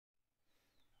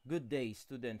Good day,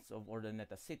 students of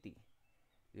Ordaneta City.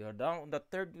 We are down on the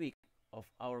third week of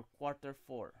our quarter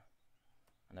 4.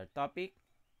 And our topic,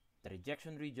 the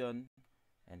rejection region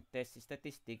and test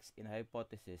statistics in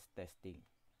hypothesis testing.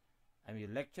 I'm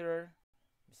your lecturer,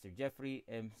 Mr. Jeffrey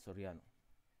M. Soriano.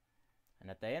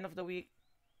 And at the end of the week,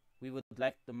 we would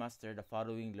like to master the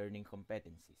following learning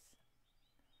competencies.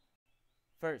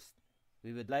 First,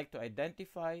 we would like to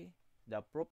identify the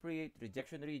appropriate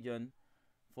rejection region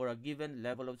for a given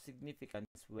level of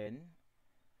significance when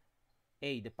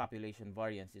A. The population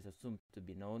variance is assumed to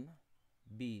be known,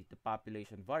 B. The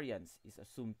population variance is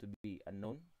assumed to be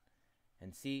unknown,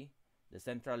 and C. The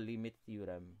central limit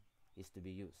theorem is to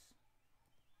be used.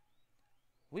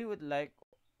 We would like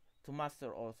to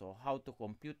master also how to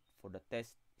compute for the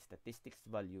test statistics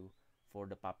value for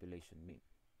the population mean.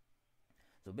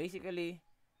 So basically,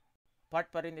 part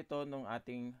pa rin ito ng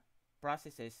ating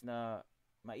processes na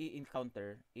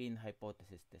mai-encounter in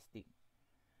hypothesis testing.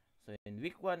 So in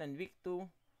week 1 and week 2,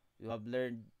 you have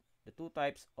learned the two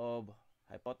types of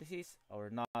hypothesis, or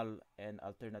null and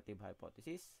alternative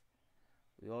hypothesis.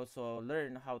 We also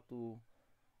learn how to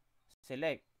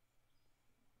select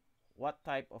what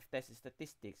type of test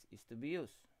statistics is to be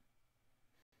used.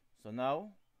 So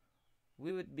now,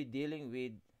 we would be dealing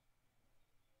with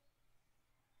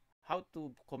how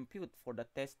to compute for the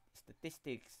test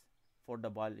statistics for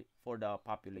the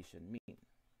population mean.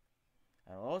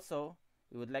 And also,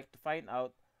 we would like to find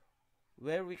out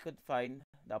where we could find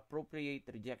the appropriate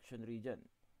rejection region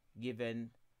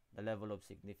given the level of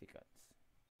significance.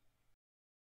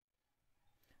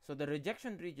 So the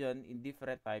rejection region in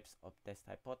different types of test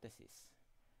hypothesis.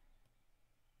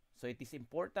 So it is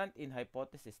important in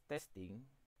hypothesis testing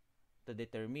to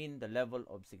determine the level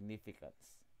of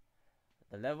significance.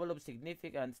 The level of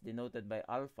significance denoted by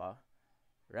alpha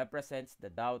represents the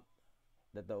doubt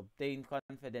that the obtained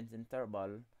confidence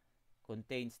interval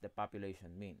contains the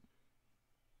population mean.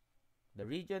 The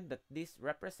region that this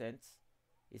represents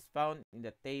is found in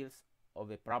the tails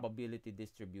of a probability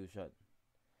distribution.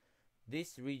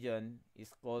 This region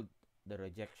is called the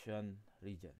rejection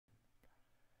region.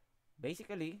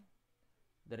 Basically,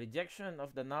 the rejection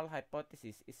of the null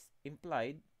hypothesis is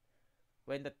implied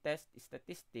when the test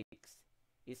statistics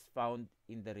is found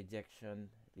in the rejection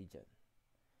region.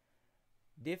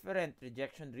 Different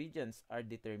rejection regions are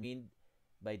determined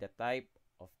by the type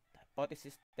of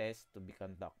hypothesis test to be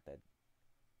conducted.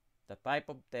 The type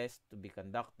of test to be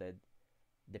conducted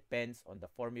depends on the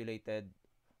formulated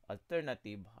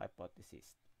alternative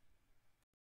hypothesis.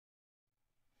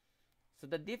 So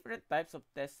the different types of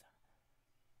tests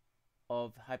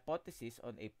of hypothesis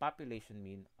on a population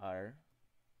mean are,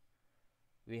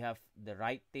 we have the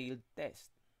right-tailed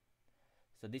test.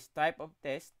 So this type of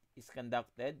test is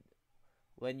conducted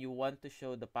when you want to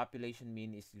show the population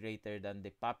mean is greater than the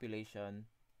population,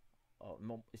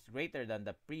 is greater than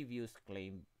the previous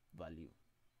claimed value.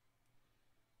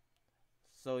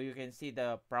 So you can see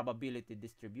the probability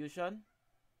distribution.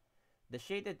 The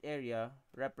shaded area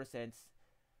represents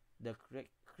the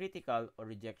critical or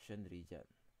rejection region,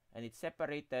 and it's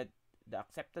separated. The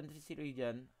acceptance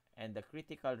region and the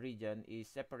critical region is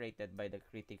separated by the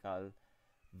critical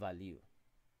value.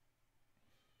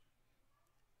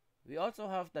 We also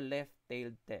have the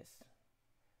left-tailed test.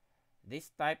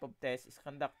 This type of test is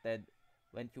conducted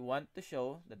when you want to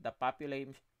show that the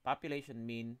population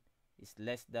mean is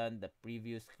less than the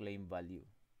previous claim value.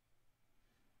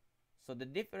 So the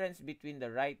difference between the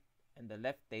right and the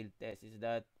left-tailed test is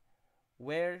that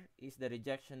where is the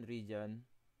rejection region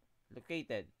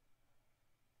located?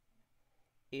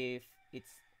 If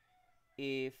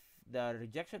the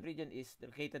rejection region is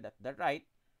located at the right,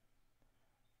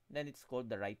 then it's called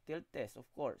the right-tailed test, of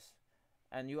course.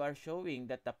 And you are showing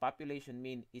that the population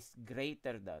mean is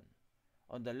greater than.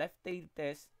 On the left-tailed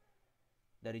test,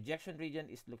 the rejection region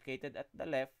is located at the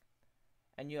left,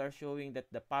 and you are showing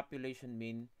that the population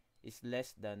mean is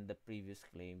less than the previous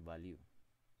claim value.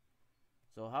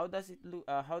 So how does it look?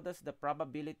 How does the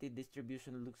probability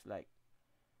distribution looks like?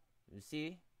 You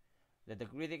see that the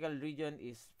critical region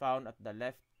is found at the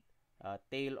left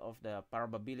tail of the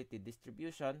probability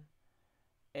distribution,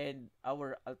 and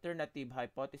our alternative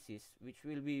hypothesis, which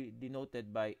will be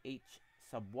denoted by H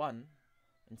sub 1.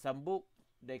 In some book,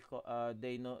 the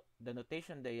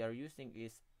notation they are using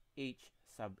is H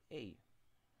sub A.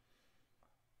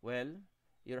 Well,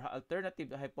 your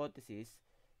alternative hypothesis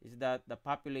is that the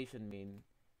population mean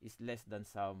is less than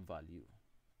some value.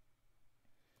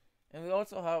 And we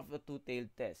also have the two-tailed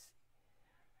test.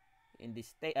 In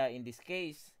this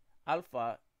case,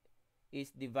 alpha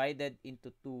is divided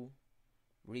into two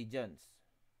regions.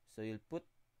 So you'll put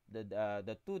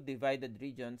the two divided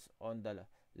regions on the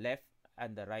left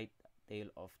and the right tail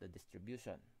of the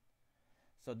distribution.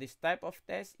 So this type of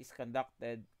test is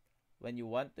conducted when you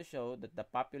want to show that the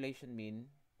population mean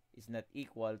is not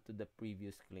equal to the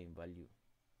previous claim value.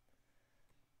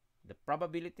 The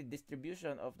probability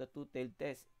distribution of the two-tailed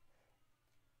test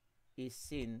is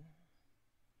seen.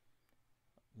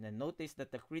 Now notice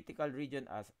that the critical region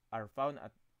are found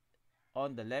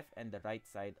on the left and the right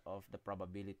side of the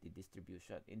probability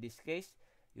distribution. In this case,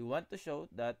 you want to show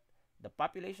that the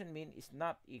population mean is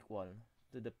not equal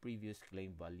to the previous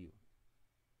claim value.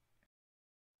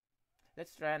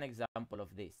 Let's try an example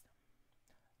of this.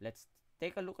 Let's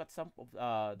take a look at some of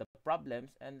the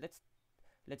problems, and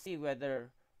let's see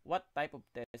whether what type of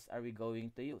test are we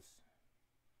going to use.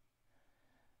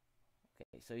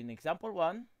 Okay, so in example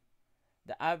 1,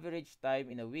 the average time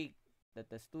in a week that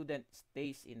the student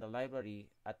stays in the library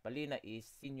at Palina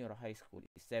East Senior High School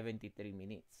is 73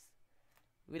 minutes,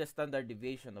 with a standard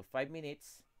deviation of 5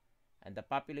 minutes, and the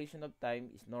population of time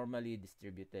is normally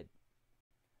distributed.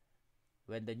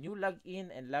 When the new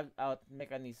log-in and log-out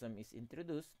mechanism is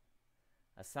introduced,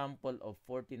 a sample of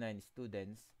 49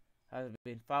 students has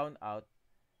been found out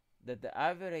that the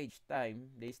average time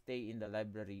they stay in the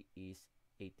library is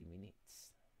 80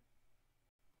 minutes.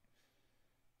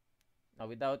 Now,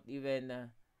 without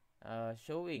even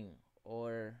showing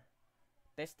or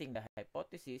testing the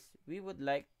hypothesis, we would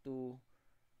like to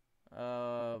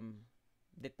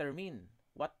determine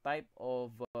what type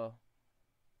of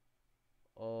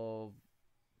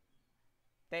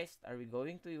test are we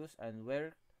going to use and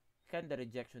where can the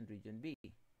rejection region be.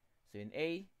 So in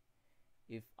A,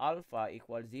 if alpha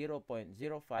equals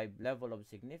 0.05 level of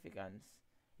significance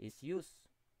is used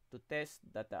to test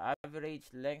that the average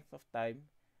length of time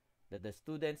that the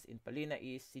students in Palina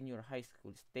East Senior High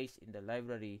School stays in the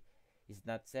library is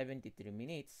not 73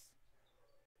 minutes,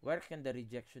 where can the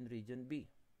rejection region be?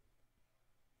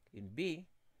 In B,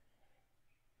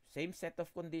 same set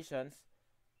of conditions,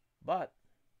 but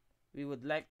we would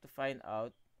like to find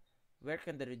out where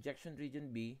can the rejection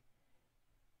region be,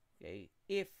 okay,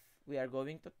 if we are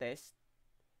going to test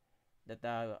that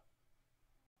the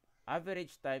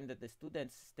average time that the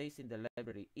student stays in the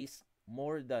library is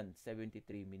more than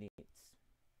 73 minutes.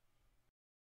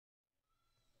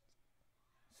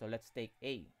 So let's take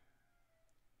A.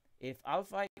 If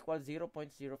alpha equals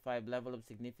 0.05 level of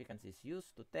significance is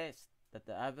used to test that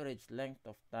the average length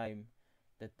of time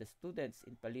that the students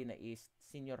in Palina East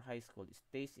Senior High School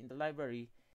stays in the library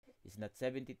is not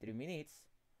 73 minutes,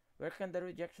 where can the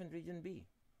rejection region be?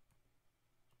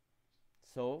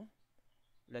 So,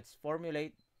 let's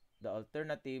formulate the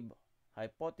alternative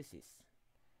hypothesis.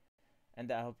 And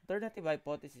the alternative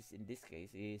hypothesis in this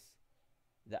case is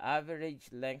the average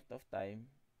length of time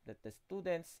that the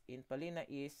students in Palina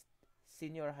East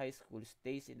Senior High School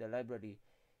stays in the library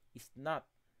is not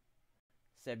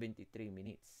 73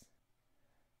 minutes.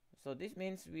 So this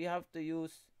means we have to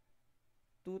use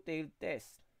two-tailed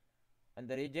test, and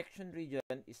the rejection region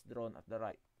is drawn at the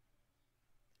right.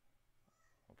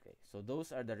 Okay, so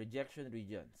those are the rejection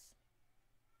regions.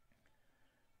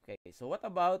 Okay, so what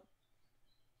about,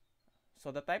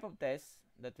 so the type of test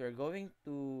that we're going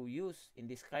to use in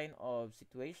this kind of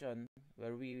situation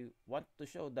where we want to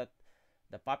show that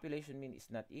the population mean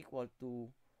is not equal to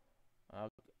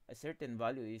a certain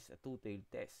value is a two-tailed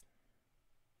test.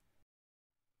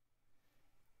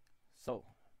 So,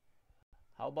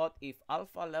 how about if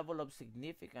alpha level of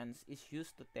significance is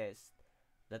used to test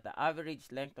that the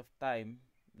average length of time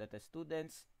that the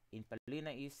students in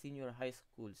Palina East Senior High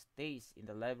School stays in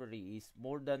the library is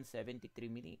more than 73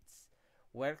 minutes?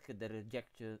 Where could the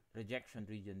rejection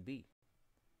region be?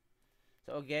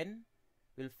 So again,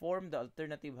 we'll form the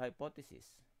alternative hypothesis.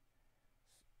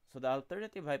 So the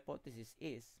alternative hypothesis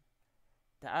is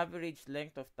the average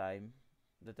length of time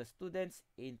that the students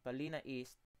in Palina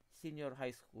East Senior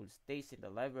High School stays in the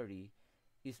library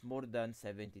is more than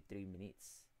 73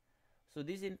 minutes. So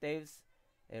this entails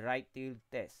a right-tailed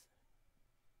test.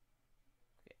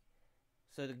 Okay.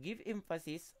 So to give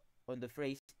emphasis on the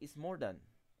phrase is more than.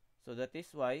 So that is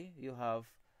why you have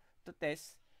to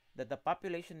test that the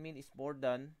population mean is more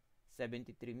than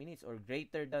 73 minutes or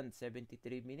greater than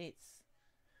 73 minutes.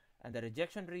 And the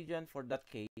rejection region for that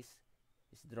case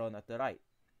is drawn at the right.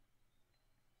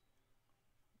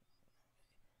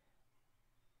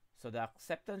 So the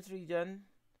acceptance region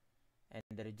and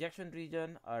the rejection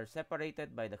region are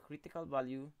separated by the critical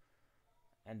value,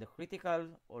 and the critical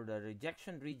or the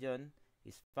rejection region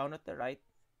is found at the right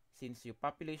since your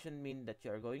population mean that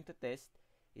you are going to test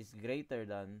is greater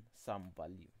than some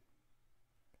value.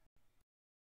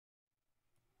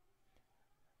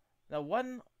 Now,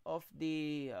 one of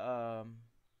the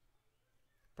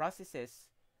processes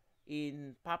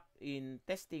in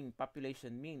testing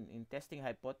population mean, in testing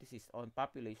hypothesis on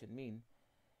population mean,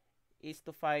 is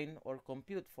to find or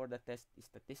compute for the test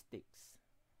statistics.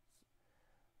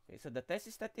 Okay, so the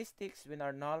test statistics when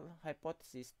our null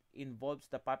hypothesis involves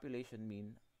the population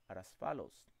mean are as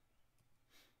follows.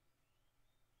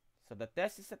 So the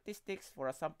test statistics for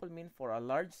a sample mean for a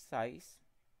large size,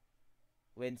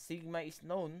 when sigma is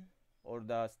known or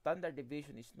the standard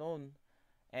deviation is known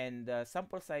and the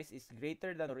sample size is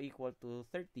greater than or equal to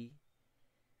 30,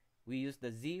 we use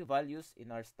the z values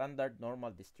in our standard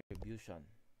normal distribution.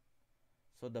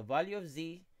 So the value of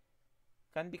z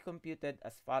can be computed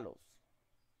as follows.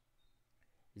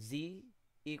 Z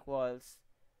equals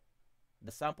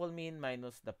the sample mean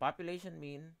minus the population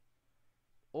mean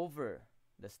over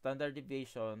the standard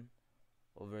deviation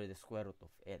over the square root of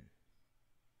n.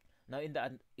 Now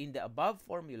in the above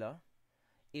formula,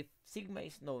 if sigma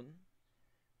is known,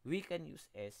 we can use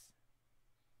S.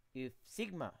 If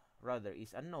sigma rather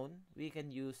is unknown, we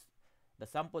can use the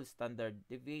sample standard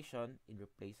deviation in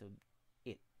replace of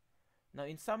it. Now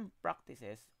in some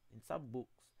practices, in some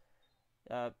books,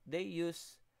 they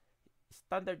use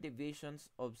standard deviations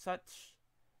of such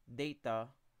data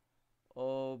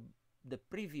of the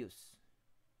previous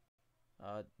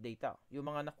data. Yung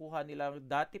mga nakuha nila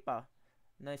dati pa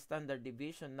na standard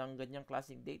deviation ng ganyang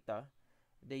klaseng data,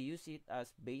 they use it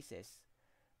as basis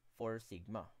for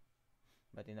sigma.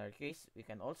 But in our case, we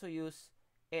can also use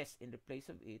S in the place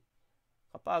of it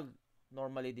kapag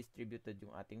normally distributed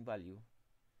yung ating value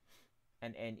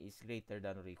and n is greater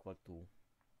than or equal to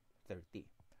 30.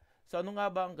 So ano nga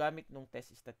ba ang gamit ng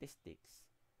test statistics?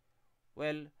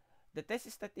 Well, the test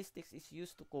statistics is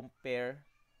used to compare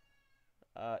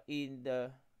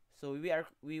so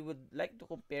we would like to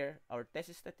compare our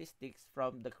test statistics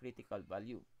from the critical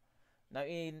value. Now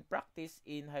in practice,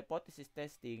 in hypothesis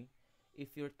testing,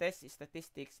 if your test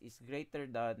statistics is greater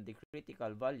than the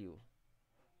critical value,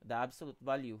 the absolute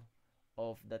value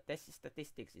of the test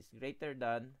statistics is greater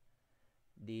than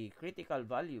the critical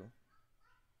value,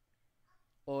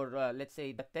 or let's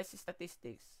say the test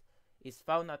statistics is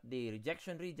found at the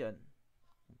rejection region,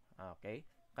 okay?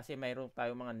 Kasi mayroon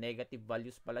tayong mga negative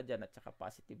values pala dyan at saka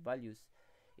positive values.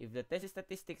 If the test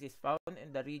statistics is found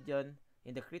in the region,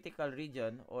 in the critical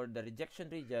region or the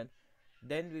rejection region,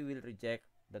 then we will reject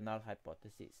the null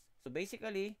hypothesis. So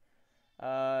basically,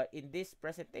 in this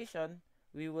presentation,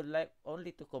 we would like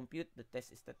only to compute the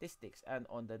test statistics. And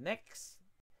on the next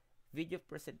video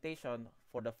presentation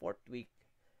for the 4th week,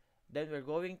 then we're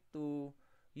going to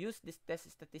use this test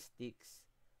statistics,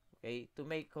 okay, to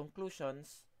make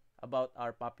conclusions about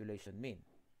our population mean.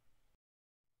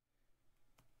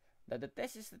 Now, the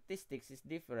test statistics is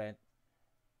different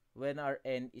when our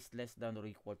n is less than or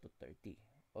equal to 30,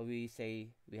 or we say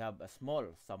we have a small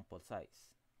sample size.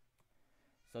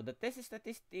 So the test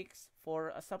statistics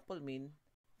for a sample mean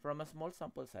from a small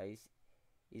sample size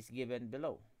is given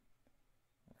below.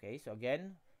 Okay, so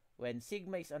again, when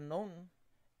sigma is unknown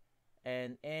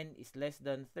and n is less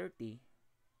than 30,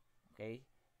 okay,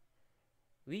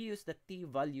 we use the t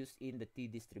values in the t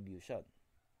distribution.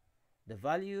 The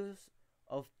values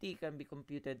of t can be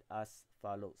computed as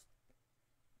follows.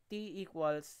 T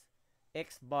equals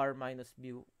x bar minus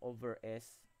mu over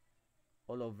s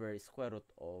all over square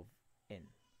root of n.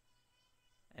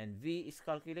 And v is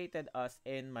calculated as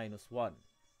n minus 1.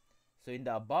 So in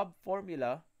the above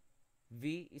formula,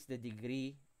 v is the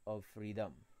degree of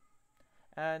freedom.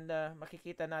 And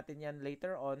makikita natin yan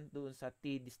later on doon sa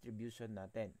t distribution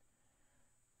natin.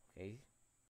 Okay.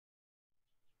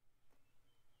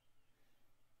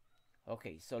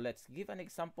 Okay, so let's give an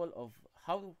example of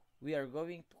how we are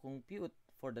going to compute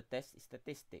for the test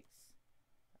statistics.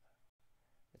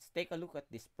 Let's take a look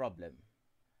at this problem.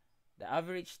 The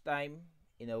average time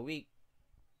in a week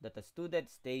that a student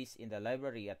stays in the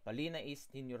library at Palina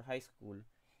East Senior High School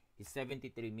is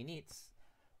 73 minutes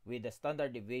with a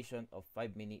standard deviation of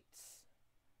 5 minutes.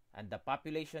 And the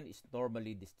population is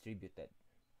normally distributed.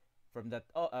 From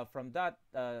that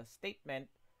statement,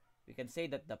 we can say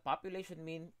that the population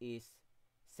mean is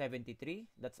 73.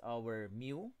 That's our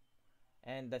mu.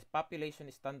 And the population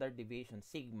standard deviation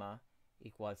sigma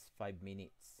equals 5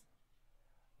 minutes.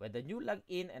 When the new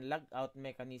log-in and log-out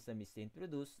mechanism is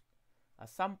introduced, a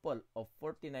sample of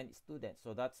 49 students,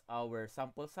 so that's our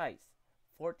sample size,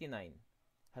 49,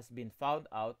 has been found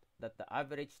out that the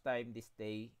average time they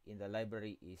stay in the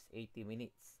library is 80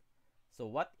 minutes. So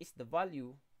what is the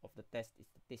value of the test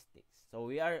statistics? So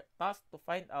we are tasked to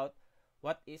find out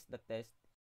what is the test.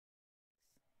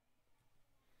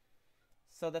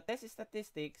 So the test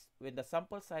statistics when the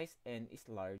sample size n is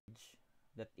large,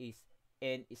 that is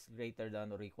n is greater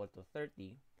than or equal to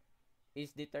 30,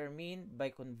 is determined by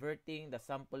converting the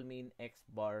sample mean x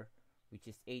bar, which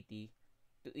is 80,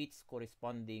 to its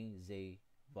corresponding z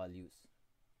values.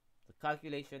 The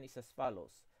calculation is as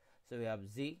follows. So we have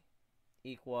z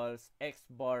equals x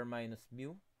bar minus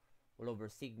mu all over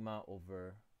sigma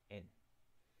over n.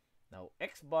 Now,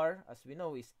 x bar, as we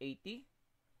know, is 80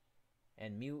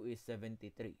 and mu is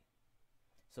 73.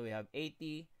 So we have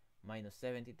 80 minus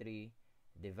 73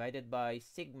 divided by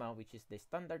sigma, which is the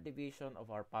standard deviation of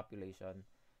our population,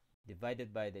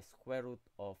 divided by the square root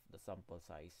of the sample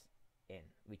size n,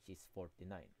 which is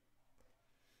 49.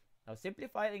 Now,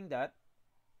 simplifying that,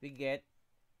 we get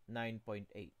 9.8.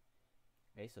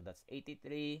 Okay, so that's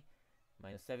 83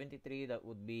 minus 73. That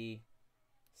would be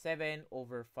 7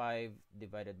 over 5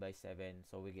 divided by 7.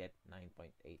 So we get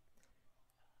 9.8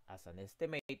 as an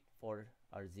estimate for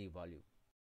our z value.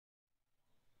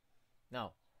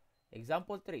 Now,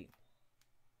 example 3.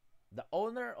 The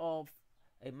owner of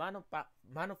a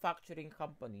manufacturing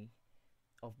company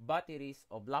of batteries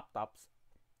of laptops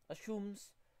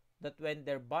assumes that when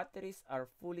their batteries are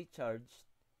fully charged,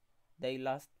 they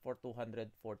last for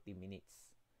 240 minutes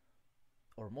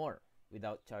or more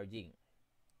without charging.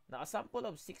 Now, a sample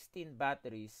of 16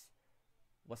 batteries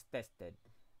was tested.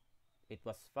 It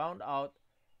was found out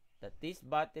that these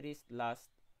batteries last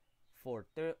for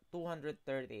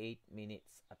 238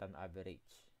 minutes at an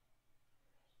average,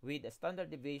 with a standard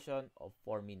deviation of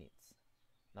 4 minutes.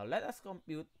 Now, let us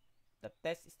compute the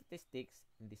test statistics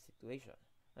in this situation.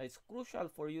 Now, it's crucial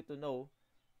for you to know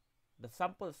the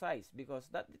sample size because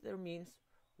that determines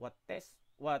what type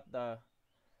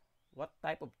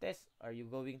of test are you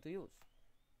going to use,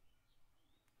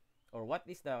 or what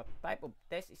is the type of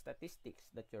test statistics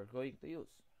that you're going to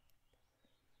use.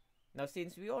 Now,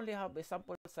 since we only have a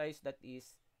sample size that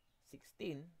is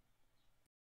 16,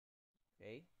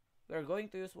 okay, we're going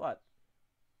to use what?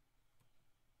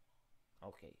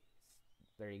 Okay,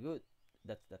 very good.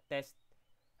 That's the test,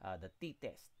 the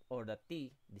t-test or the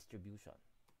t-distribution.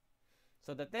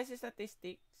 So the test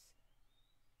statistics,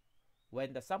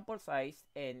 when the sample size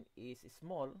n is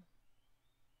small,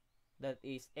 that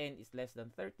is n is less than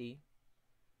 30,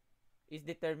 is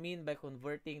determined by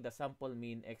converting the sample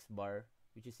mean x bar,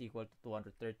 which is equal to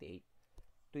 238,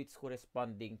 to its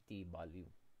corresponding t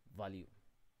value.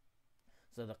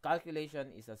 So the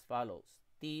calculation is as follows.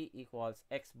 T equals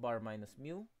x bar minus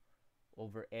mu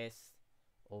over s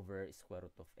over square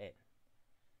root of n.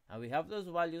 And we have those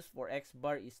values. For x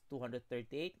bar is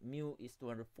 238, mu is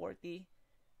 240.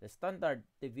 The standard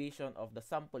deviation of the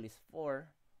sample is 4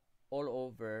 all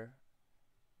over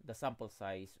the sample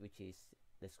size, which is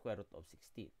the square root of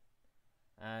 16.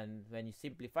 And when you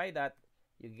simplify that,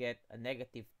 you get a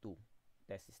negative 2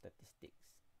 test statistics.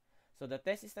 So the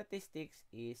test statistics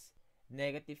is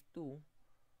negative 2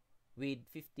 with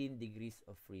 15 degrees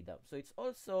of freedom. So it's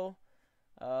also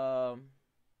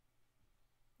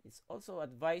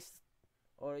advised,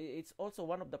 or it's also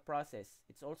one of the process,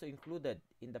 it's also included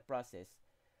in the process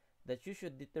that you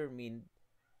should determine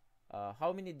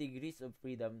how many degrees of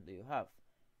freedom do you have.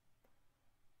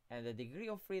 And the degree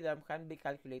of freedom can be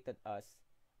calculated as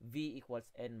v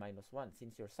equals n minus 1.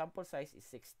 Since your sample size is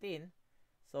 16,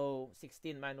 so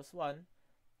 16 minus 1,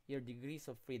 your degrees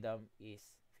of freedom is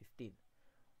 15.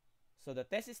 So the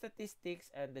test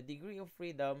statistics and the degree of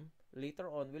freedom later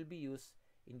on will be used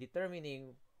in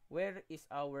determining where is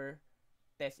our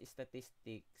test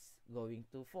statistics going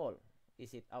to fall.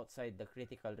 Is it outside the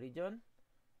critical region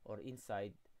or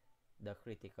inside the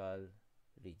critical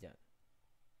region?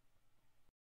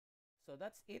 So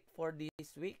that's it for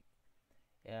this week.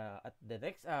 At the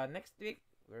next week,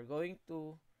 we're going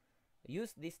to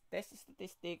use these test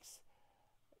statistics.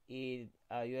 You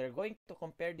are going to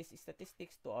compare these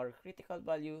statistics to our critical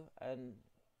value, and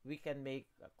we can make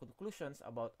conclusions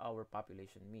about our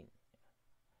population mean.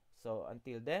 So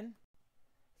until then,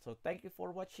 so thank you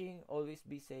for watching. Always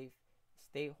be safe,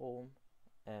 stay home,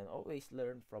 and always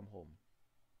learn from home.